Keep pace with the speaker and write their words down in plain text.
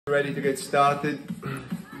Ready to get started.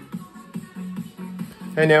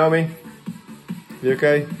 Hey Naomi, you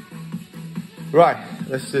okay? Right,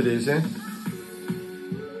 let's do this, eh?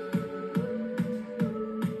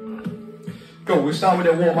 Go, we'll start with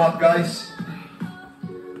a warm up, guys.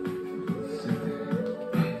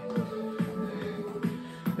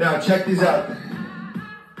 Now check this out.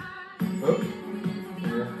 Oh.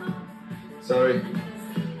 Sorry.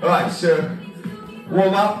 Alright, so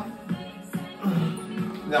warm up.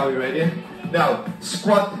 Now we're ready. Now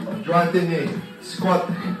squat, drive the knee. Squat,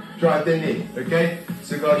 drive the knee. Okay?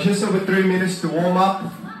 So go just over 3 minutes to warm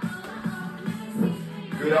up.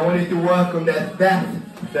 Good. I want you to work on that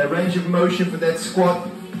depth, that range of motion for that squat.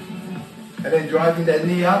 And then driving that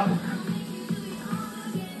knee up.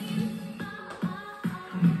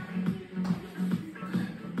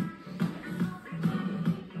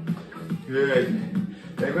 Good.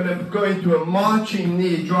 They're going to go into a marching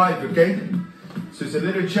knee drive, okay? So it's a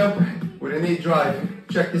little jump with a knee drive.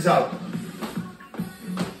 Check this out.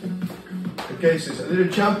 Okay, so it's a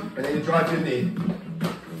little jump and then you drive your knee.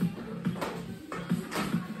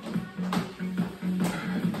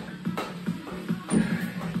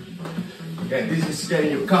 Okay, this is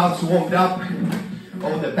getting your calves warmed up,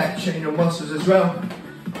 all the back chain of muscles as well.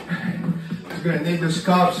 You're going to need those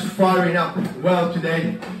calves firing up well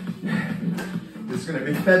today. There's going to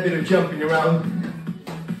be a fair bit of jumping around.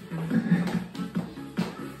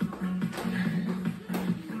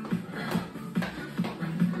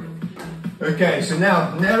 Okay, so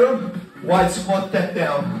now narrow, wide squat, tap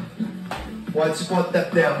down. Wide squat,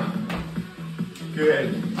 tap down.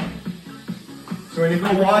 Good. So when you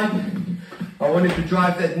go wide, I want you to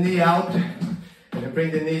drive that knee out and then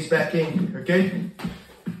bring the knees back in, okay?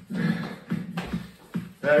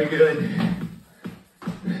 Very good.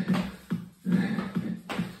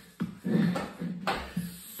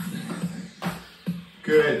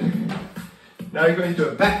 Good. Now you're going to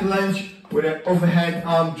a back lunge with an overhead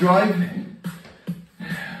arm drive.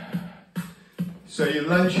 So you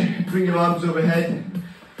lunge, bring your arms overhead,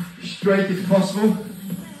 straight if possible.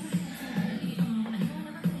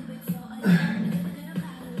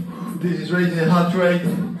 This is raising the heart rate,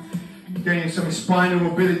 getting some spinal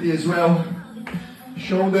mobility as well.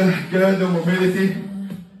 Shoulder girdle mobility.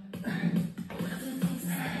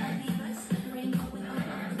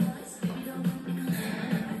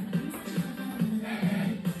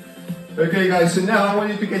 Okay guys, so now I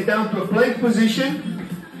want you to get down to a plank position.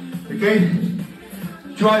 Okay,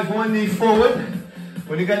 drive one knee forward.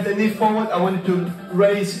 When you get the knee forward, I want you to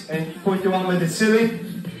raise and point your arm at the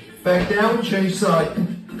ceiling. Back down, change side.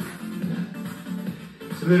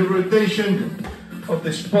 It's a little rotation of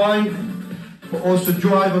the spine, but also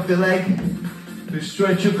drive of the leg to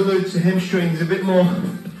stretch your glutes and hamstrings a bit more.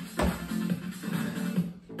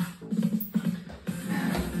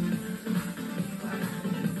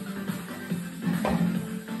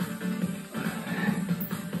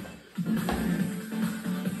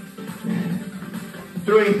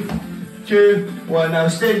 Three, two, one. Now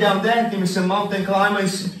stay down there. Give me some mountain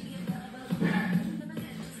climbers.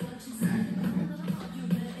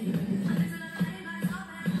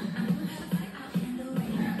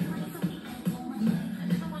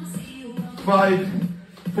 Five,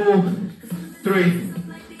 four, three,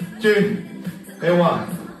 two, and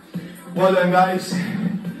one. Well done, guys.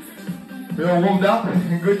 We're all warmed up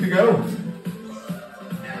and good to go.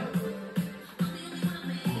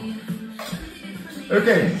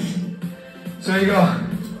 Okay, so you go.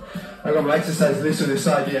 I got my exercise list on the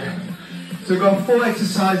side here. So go 4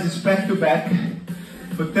 exercises back to back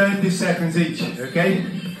for 30 seconds each, okay?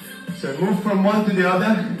 So move from one to the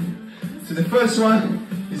other. So the first one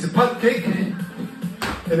is a butt kick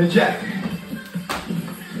and a jack.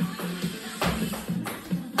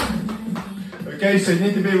 Okay, so you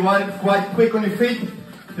need to be quite quick on your feet.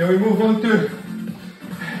 Then we move on to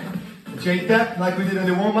a J tap like we did on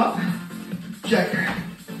the warm-up. Check.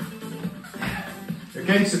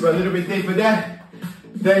 Okay, so go a little bit deeper there.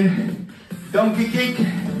 Then donkey kick.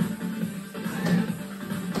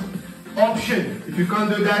 Option, if you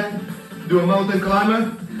can't do that, do a mountain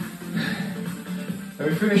climber. And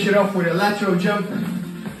we finish it off with a lateral jump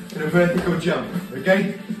and a vertical jump.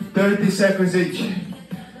 Okay, 30 seconds each.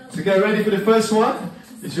 So get ready for the first one.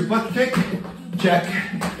 It's your butt kick. Check.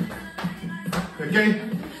 Okay,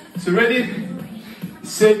 so ready,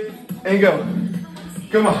 sit, and go.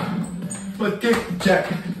 Come on. Butt kick,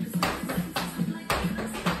 check.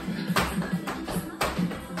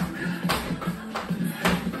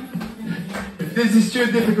 If this is too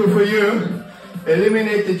difficult for you,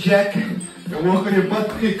 eliminate the jack and work on your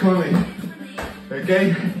butt kick only.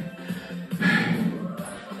 Okay?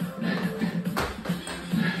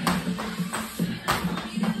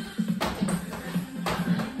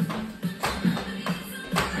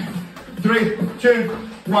 3, 2,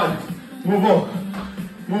 1. Move on.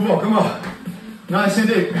 Move on, come on. Nice and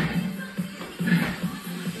deep.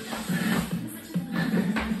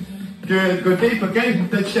 Good, go deep, okay?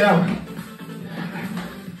 Touch down.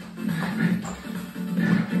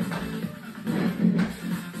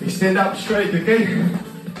 Stand up straight, okay?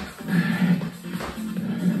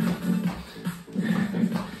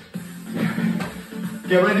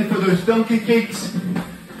 Get ready for those donkey kicks.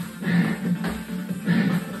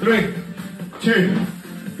 3, 2,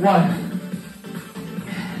 1.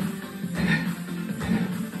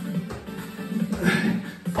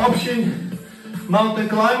 Option, mountain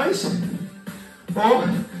climbers. Or,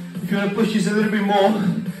 if you want to push this a little bit more,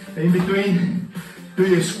 in between, do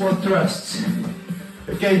your squat thrusts.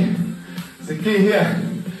 Okay, the key here,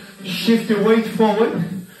 shift your weight forward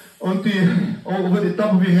over the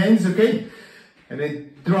top of your hands, okay? And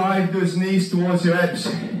then drive those knees towards your abs.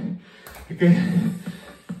 Okay,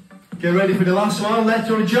 get ready for the last one,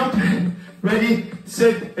 lateral jump. Ready,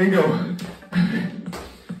 set, and go.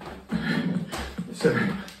 So,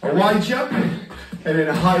 a wide jump, and then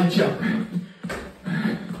a high jump.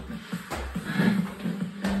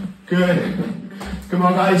 Good. Come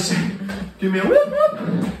on, guys. Give me a whoop, whoop.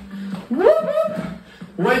 Whoop, whoop.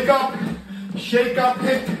 Wake up. Shake up,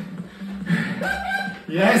 hip.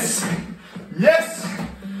 Yes. Yes.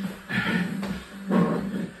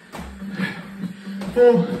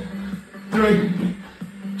 4, 3,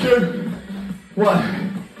 2, 1.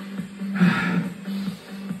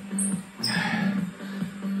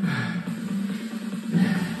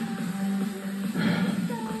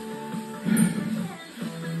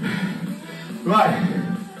 Right,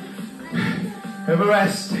 have a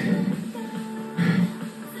rest.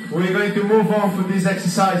 We're going to move on from these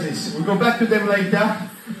exercises. We'll go back to them later,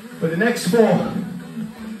 but the next 4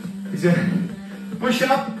 is a push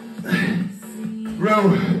up,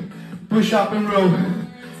 row, push up and row.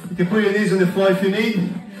 You can put your knees on the floor if you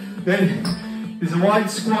need. Then there's a wide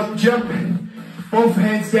squat jump, both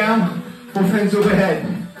hands down, both hands overhead.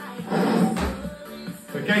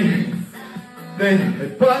 Okay, then a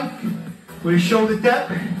plank with a shoulder tap,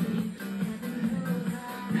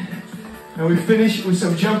 and we finish with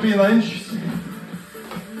some jumping lunges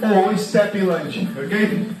or stepping lunge.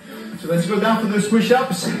 Okay, so let's go down for those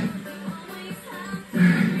push-ups.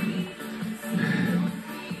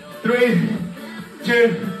 3,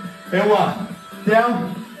 2, and 1.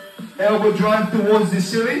 Down, elbow drive towards the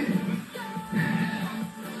ceiling.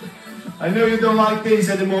 I know you don't like these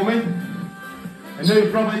at the moment. I know you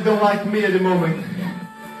probably don't like me at the moment.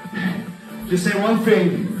 Just say one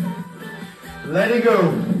thing. Let it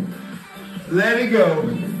go. Let it go.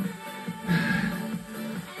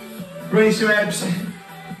 Brace your abs.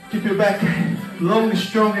 Keep your back long,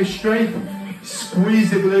 strong, and straight. Squeeze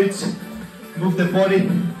the glutes. Move the body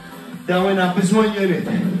down and up as one unit.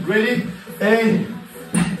 Ready? A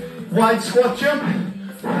wide squat jump.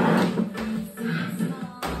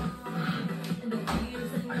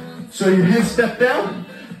 So your hands step down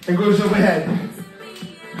and goes overhead.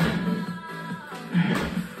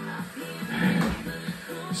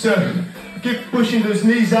 So keep pushing those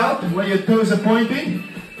knees out where your toes are pointing.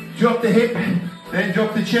 Drop the hip, then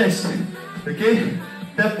drop the chest. Okay?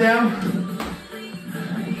 Step down.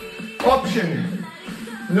 Option.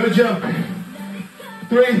 No jump.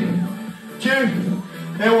 3, 2,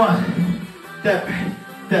 and 1. Tap,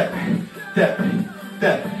 tap, tap,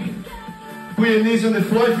 tap. Put your knees on the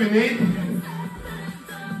floor if you need.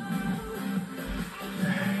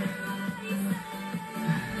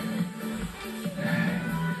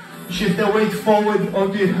 Shift the weight forward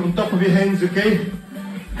on top of your hands, okay?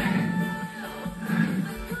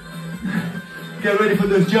 Get ready for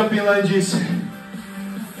those jumping lunges.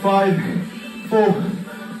 5, 4,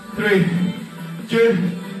 3, 2,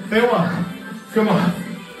 and 1. Come on.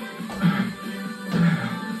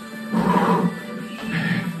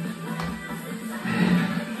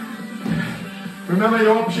 Remember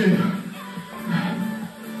your option.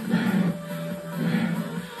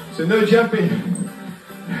 So no jumping.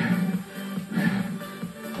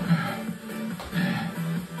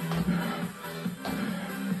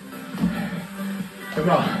 Come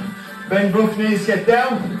on. Bend both knees, get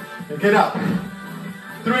down, and get up.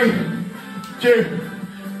 3, 2,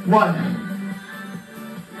 1.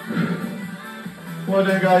 Well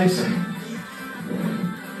done, guys.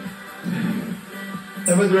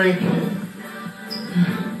 Have a drink.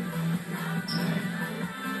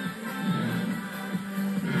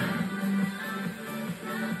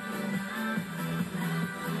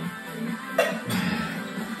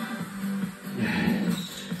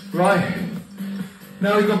 Right.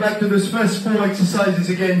 Now we go back to those first 4 exercises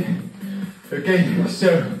again. Okay,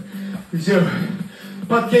 so So,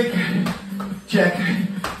 butt kick, jack,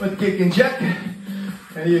 butt kick and jack,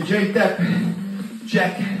 and your J tap,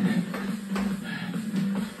 jack.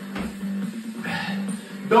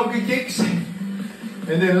 Donkey kicks,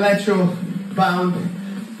 and then lateral bound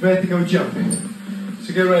vertical jump.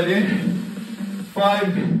 So get ready.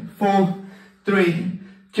 5, 4, 3,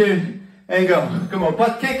 2, and go. Come on,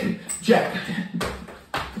 butt kick, jack.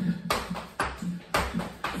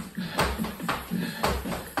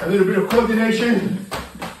 A little bit of coordination.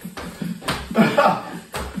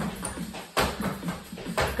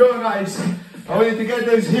 Go on, guys. I want you to get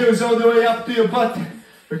those heels all the way up to your butt.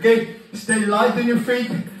 Okay? Stay light on your feet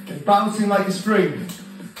and bouncing like a spring.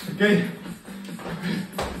 Okay?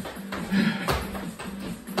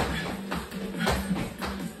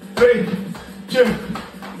 Three, two,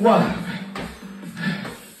 one.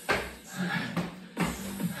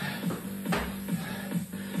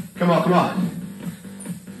 Come on, come on.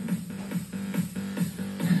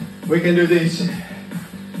 We can do this.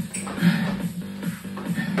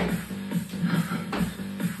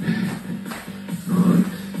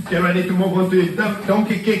 Get ready to move on to your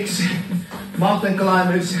donkey kicks, mountain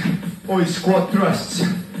climbers, or your squat thrusts.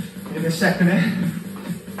 In a second,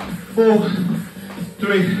 4,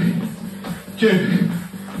 3, 2,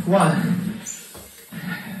 1.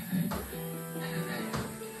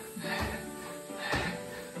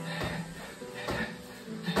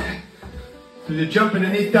 So you jump and a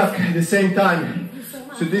knee tuck at the same time.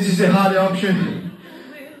 So this is a harder option.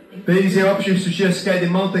 The easy option is to just get the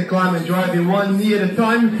mountain climb and drive in one knee at a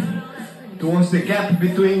time towards the gap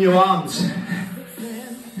between your arms.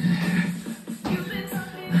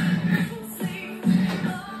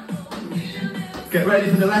 Get ready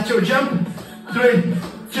for the lateral jump. 3,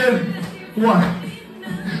 2, 1.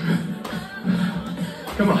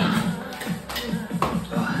 Come on.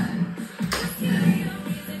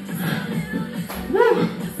 Woo.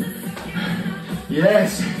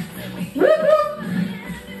 Yes. Woo, woo.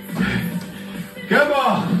 Come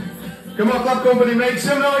on. Come on, club company, make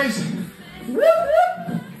some noise. Woo,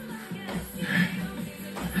 woo.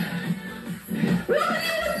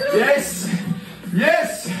 Yes.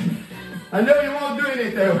 Yes. I know you all doing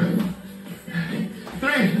it though.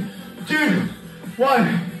 3, 2,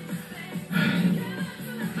 1.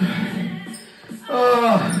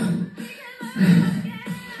 Oh.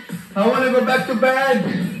 I want to go back to bed.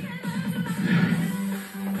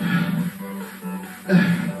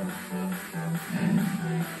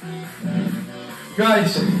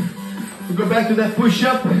 Guys, we go back to that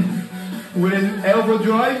push-up with an elbow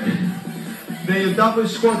drive. Then you double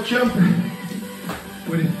squat jump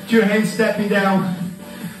with 2 hands stepping down.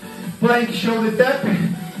 Plank, shoulder tap,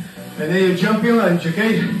 and then you jumping lunge,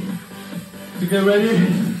 okay? So get ready.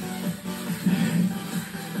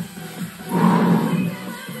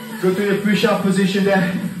 Go to your push-up position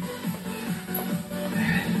there.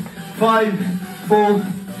 5, 4,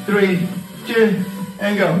 3, 2,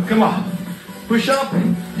 and go. Come on. Push up,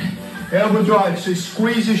 elbow drive. So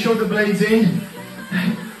squeeze your shoulder blades in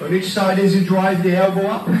on each side as you drive the elbow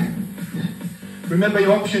up. Remember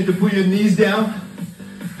your option to put your knees down.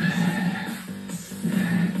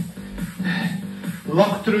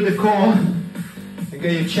 Lock through the core and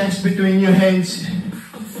get your chest between your hands.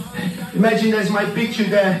 Imagine there's my picture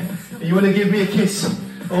there and you want to give me a kiss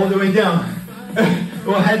all the way down.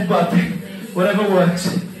 Or headbutt, whatever works.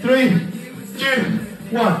 3, 2,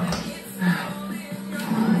 1.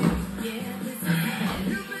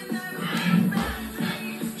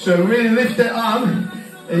 So really lift the arm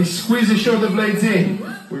and squeeze the shoulder blades in.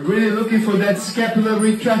 We're really looking for that scapular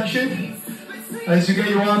retraction as you get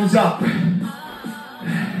your arms up.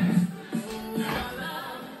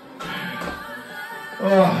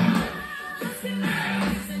 Oh.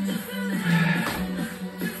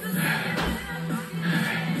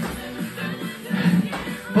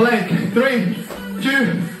 Plank, 3,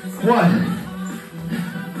 2, 1.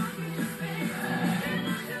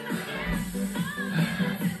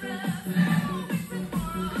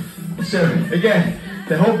 So again,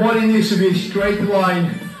 the whole body needs to be a straight line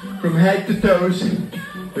from head to toes.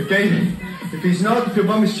 Okay? If it's not, if your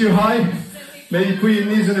bum is too high, maybe put your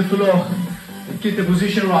knees on the floor and keep the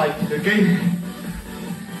position right. Okay?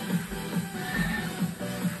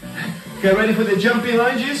 Get ready for the jumping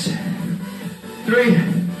lunges. 3,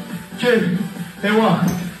 2, and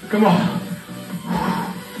 1. Come on.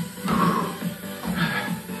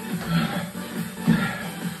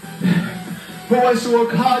 Who wants to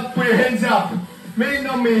work hard? Put your hands up. Me,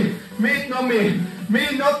 not me. Me, not me.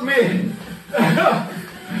 Me, not me.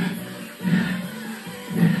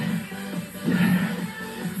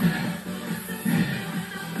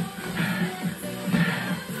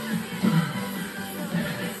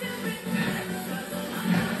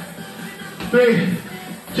 3,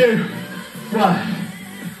 2, 1.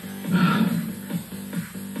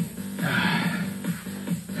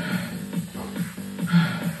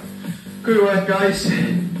 Good work, guys.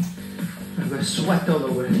 I've got sweat all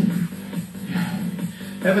over.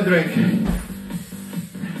 Have a drink.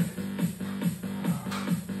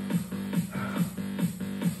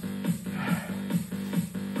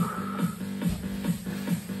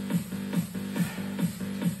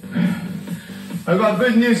 I've got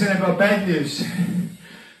good news and I've got bad news.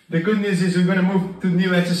 The good news is we're going to move to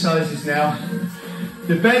new exercises now.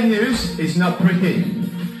 The bad news is not pretty.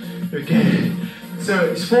 Okay, so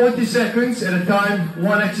it's 40 seconds at a time,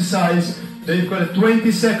 one exercise. Then you've got a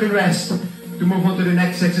 20-second rest to move on to the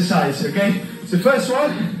next exercise. Okay, so the first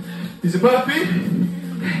one is a burpee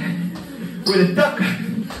with a tuck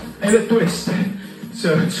and a twist.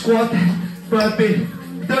 So squat, burpee,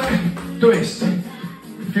 tuck, twist.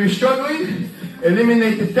 If you're struggling,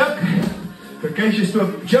 eliminate the tuck. Okay, just do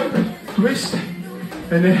a jump, twist,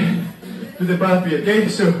 and then do the burpee. Okay,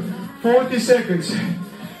 so 40 seconds.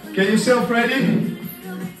 Get yourself ready.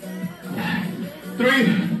 3,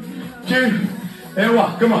 2, and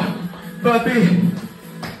 1. Come on. Burpee,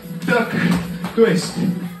 tuck, twist.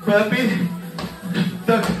 Burpee,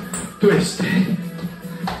 tuck, twist.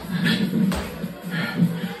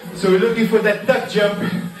 So we're looking for that tuck jump.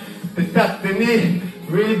 The tuck, the knee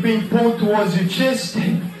really being pulled towards your chest.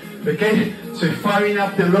 Okay? So firing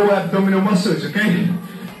up the lower abdominal muscles, okay?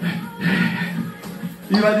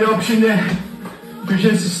 You have the option there to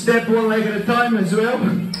just step one leg at a time as well.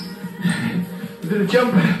 Do the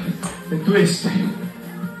jump and twist.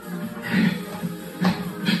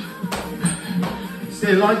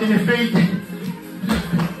 Stay light in your feet.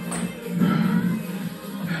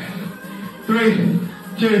 3,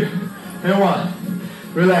 2, and 1.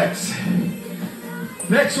 Relax.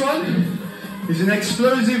 Next one is an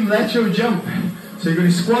explosive lateral jump. So you're going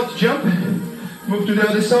to squat, jump, move to the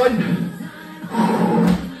other side.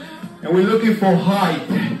 And we're looking for height.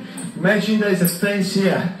 Imagine there's a fence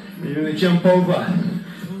here. You're going to jump over.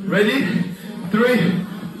 Ready? 3,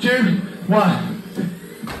 2, 1.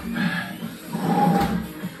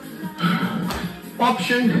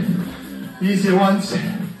 Option, easy ones.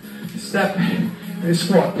 Step and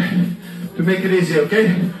squat to make it easy,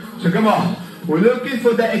 okay? So come on. We're looking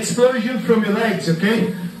for the explosion from your legs,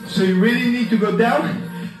 okay? So you really need to go down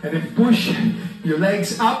and then push your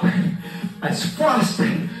legs up as fast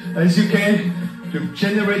as you can to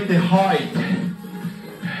generate the height.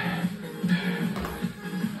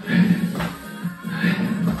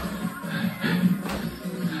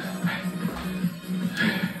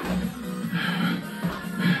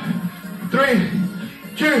 Three,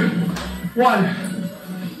 2, 1.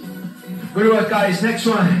 Good work, guys. Next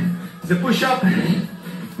one is the push-up,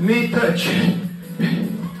 knee touch.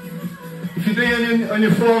 If you're doing it on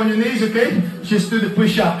your floor, on your knees, okay, just do the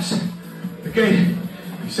push-ups. Okay,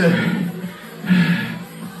 so,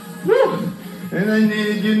 woo! And I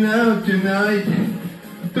need you now tonight.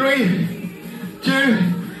 3, 2,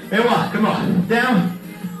 and 1. Come on, down,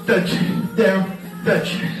 touch, down,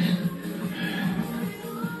 touch.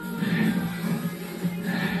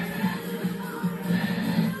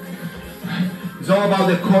 It's all about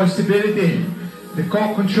the core stability, the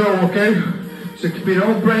core control, okay? So keep it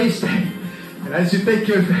all braced. And as you take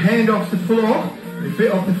your hand off the floor, your feet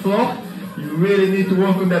off the floor, you really need to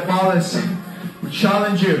work on that balance. We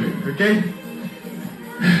challenge you, okay?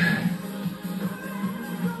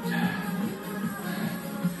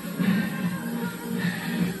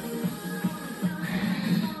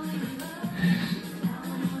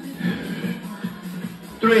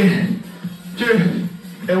 Three, 2,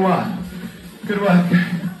 and 1. Good work.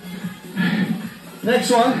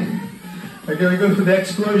 Next one, okay, we go for the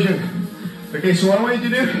explosion. Okay, so what I want you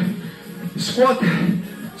to do is squat,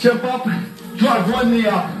 jump up, drive one knee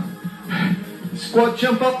up. Squat,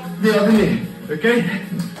 jump up, the other knee. Okay?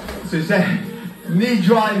 So it's that knee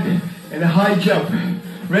drive and a high jump.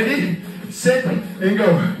 Ready, set, and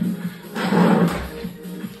go.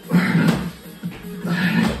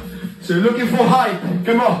 So you're looking for height.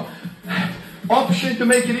 Come on. Option to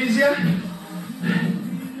make it easier,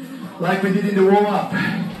 like we did in the warm-up.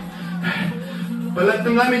 But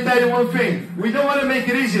let me tell you one thing. We don't want to make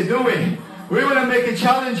it easy, do we? We want to make it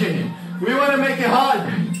challenging. We want to make it hard.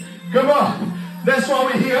 Come on. That's why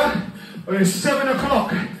we're here on 7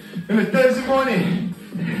 o'clock on a Thursday morning.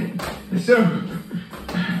 So,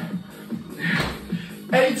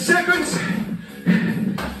 8 seconds.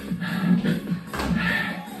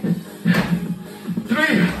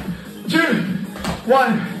 3, 2,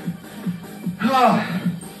 1.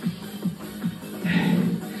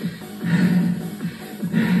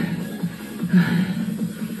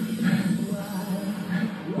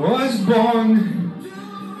 was born.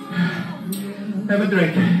 Have a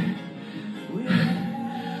drink.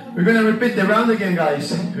 We're going to repeat the round again,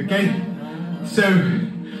 guys. Okay? So,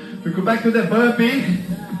 we go back to the burpee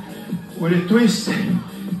with a twist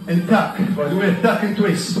and tuck. But with a tuck and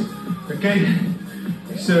twist. Okay?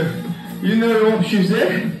 So, you know your options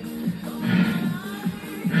there.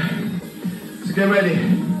 So get ready.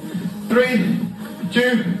 3,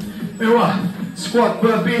 2, and 1. Squat,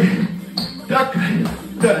 burpee, tuck, turn.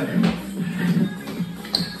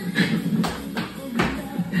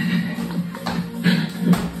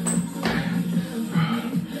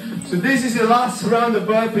 So this is the last round of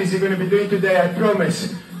burpees you're going to be doing today, I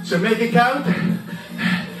promise. So make it count,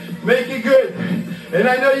 make it good, and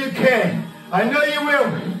I know you can. I know you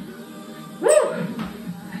will. Woo!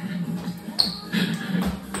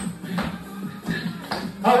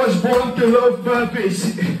 I was born to love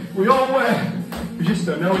burpees. We all were. We just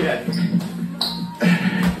don't know yet.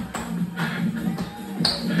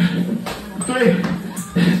 3,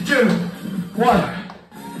 2, 1.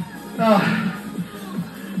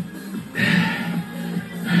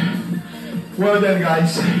 Well done,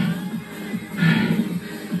 guys.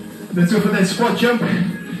 Let's go for that squat jump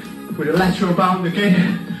with a lateral bound, okay?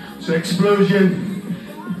 So explosion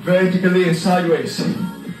vertically and sideways.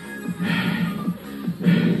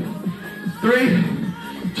 3,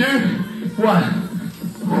 2, 1.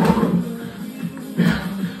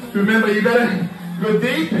 Remember, you gotta go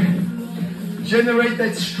deep, generate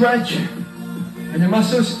that stretch in the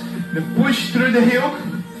muscles, then push through the heel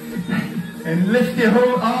and lift your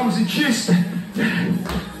whole arms and chest.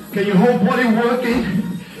 Get your whole body working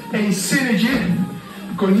in synergy,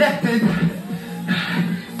 connected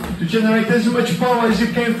to generate as much power as you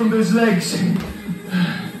can from those legs.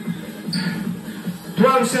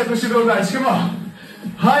 12 seconds to go, guys. Come on.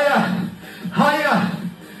 Higher, higher.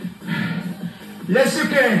 Yes, you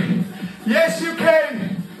can. Yes, you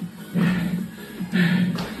can.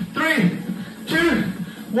 3, 2,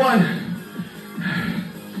 1.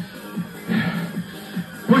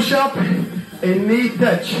 Push up and knee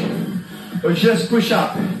touch, or just push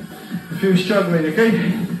up if you're struggling, okay?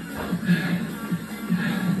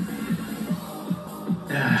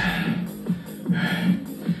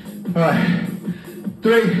 All right,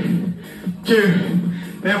 3, 2,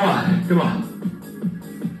 and 1. Come on.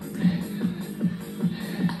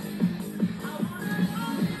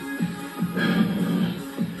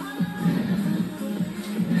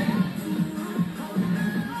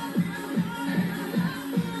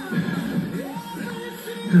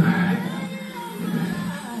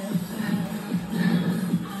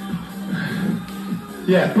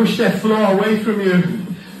 Yeah, push that floor away from you.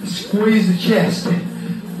 Squeeze the chest.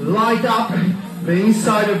 Light up the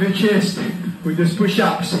inside of your chest with those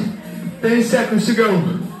push-ups. 10 seconds to go.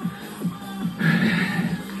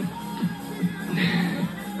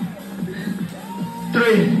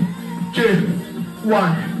 3, 2,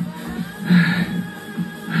 1.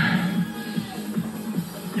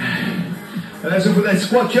 And let's go for that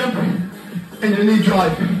squat jump and your knee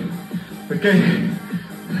drive. Okay?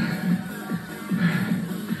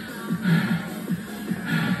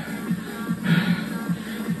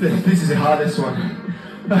 This is the hardest one.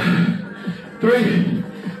 3,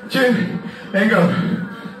 2, and go.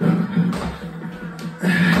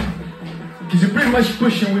 Because you're pretty much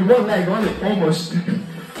pushing with one leg on it, almost.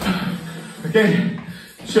 Okay,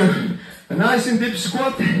 so a nice and deep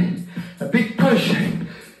squat, a big push, and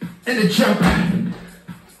a jump.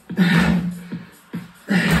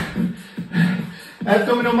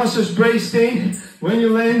 Abdominal muscles braced in. When you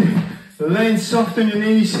land soft on your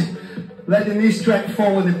knees. Let the knees track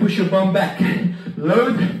forward and push your bum back.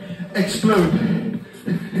 Load, explode.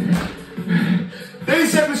 30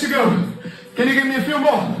 seconds to go. Can you give me a few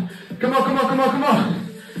more? Come on, come on, come on, come on.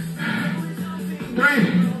 3,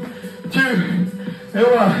 2, and 1.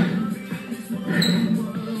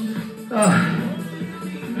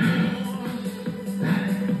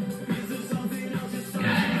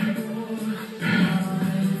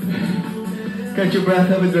 Catch your breath,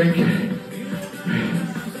 have a drink.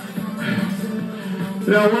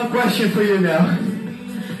 Now, one question for you now.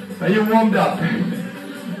 Are you warmed up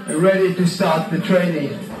and ready to start the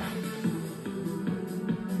training?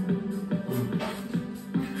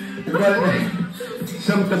 We've got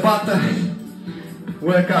some Tabata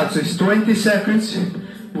workout. So it's 20 seconds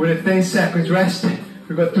with a 10 seconds rest.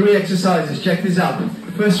 We've got 3 exercises. Check this out.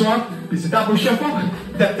 First one is a double shuffle.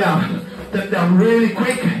 Tap down. Tap down really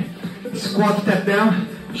quick. Squat, tap down.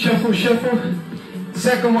 Shuffle, shuffle.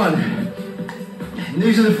 Second one.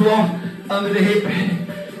 Knees on the floor, under the hip,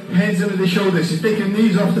 hands under the shoulders. You take your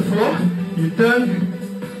knees off the floor, you turn,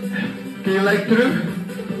 get your leg through,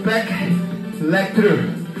 back, leg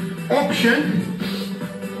through. Option,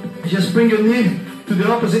 just bring your knee to the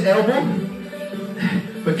opposite elbow,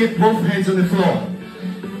 but keep both hands on the floor.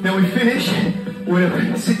 Then we finish with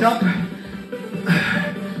a sit up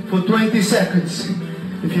for 20 seconds.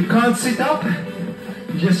 If you can't sit up,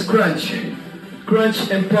 just crunch. Crunch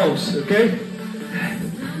and pulse, okay?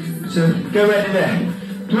 So get ready there.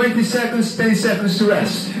 20 seconds, 10 seconds to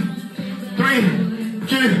rest. 3,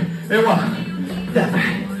 2, and 1. Tap,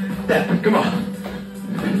 tap, come on.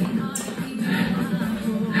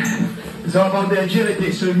 It's all about the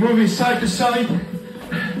agility, so moving side to side.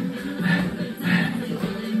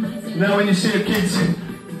 Now when you see your kids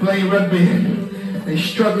playing rugby and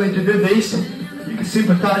struggling to do this, you can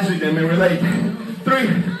sympathize with them and relate.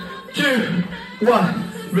 3, 2, 1,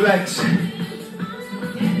 relax.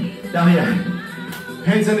 Down here.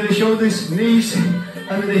 Hands under the shoulders, knees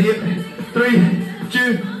under the hip. 3,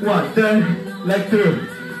 2, 1, turn, leg through.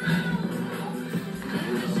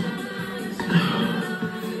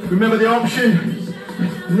 Remember the option,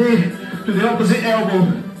 knee to the opposite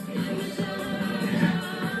elbow.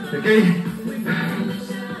 Okay?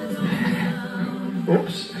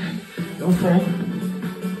 Oops, don't fall.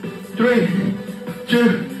 3,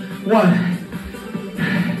 2, 1.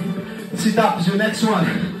 Sit up is your next one.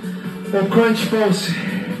 Or crunch pose.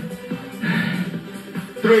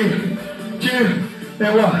 3, 2,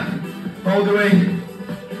 and 1. All the way,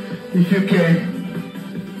 if you can.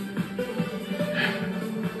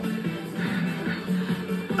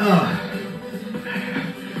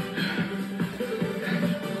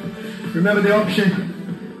 Remember the option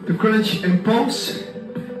to crunch and pulse.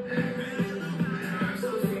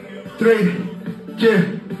 3,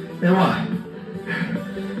 2, and 1.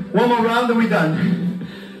 One more round and we're done.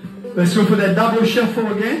 Let's go for that double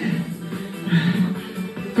shuffle again.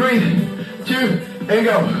 3, 2, and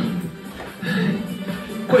go.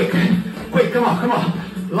 Quick, quick, come on, come on.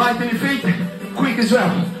 Light on your feet, quick as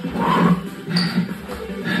well.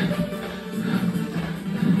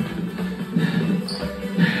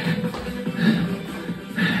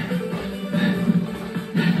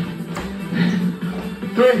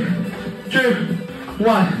 3, 2,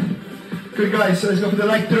 1. Good guys, so let's go for the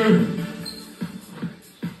leg through.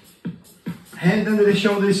 Hand under the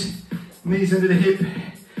shoulders, knees under the hip.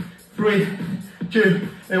 3, 2,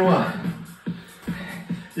 and 1.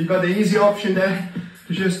 You've got the easy option there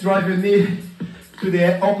to just drive your knee to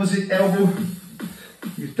the opposite elbow.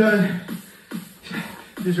 You turn.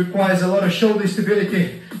 This requires a lot of shoulder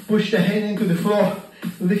stability. Push the hand into the floor,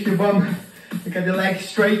 lift your bum, and get the leg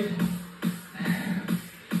straight.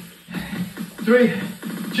 3,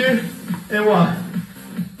 2, and 1.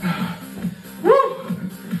 Woo!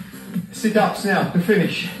 Sit-ups now to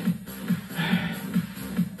finish.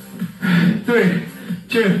 3,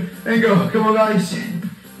 2, and go. Come on, guys.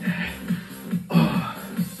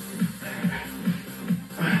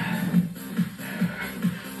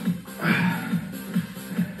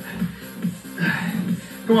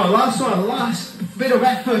 Come on, last one, last bit of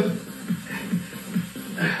effort.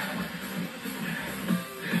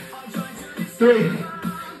 3,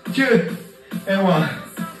 2, and 1.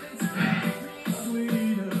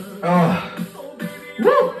 Oh,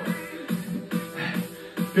 woo!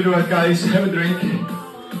 Good work, guys. Have a drink.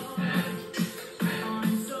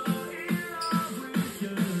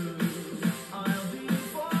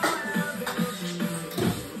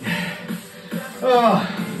 Oh,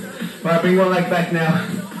 well, bring one leg back now.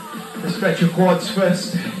 Let's stretch your quads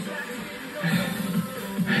first.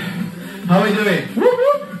 How are we doing? Whoop,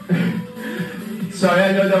 whoop. Sorry,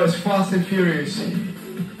 I know that was fast and furious.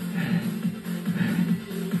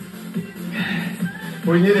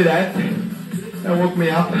 We needed that. That woke me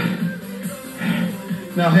up.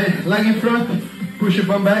 Now, hey, leg in front, push your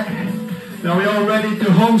bum back. Now we're all ready to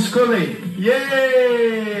homeschooling.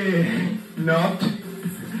 Yay! Not.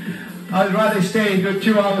 I'd rather stay and do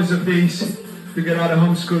 2 hours of these to get out of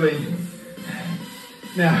homeschooling.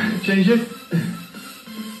 Now, change it.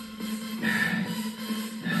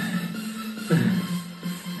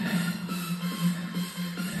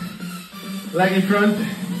 Leg in front,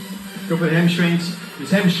 go for the hamstrings.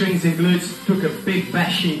 These hamstrings and glutes took a big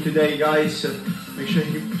bashing today, guys, so make sure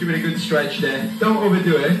you give it a good stretch there. Don't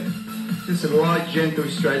overdo it, just a light, gentle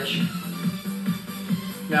stretch.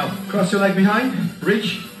 Now, cross your leg behind,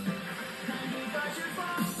 reach.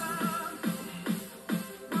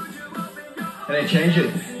 And then change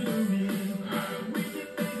it.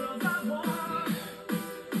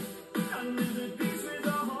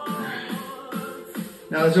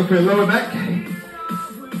 Now let's go for your lower back.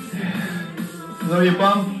 Lower your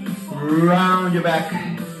bum, round your back.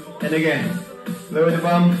 And again, lower the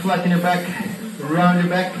bum, flatten your back, Round your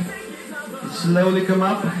back. Slowly come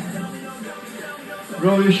up.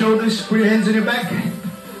 Roll your shoulders, put your hands on your back.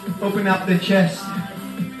 Open up the chest.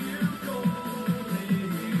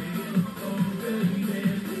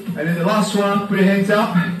 And then the last one, put your hands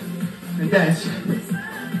up and dance.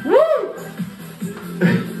 Woo!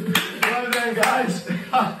 Well done, guys.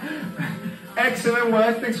 Excellent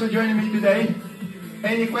work. Thanks for joining me today.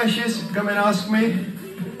 Any questions? Come and ask me.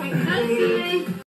 Thanks, Nancy.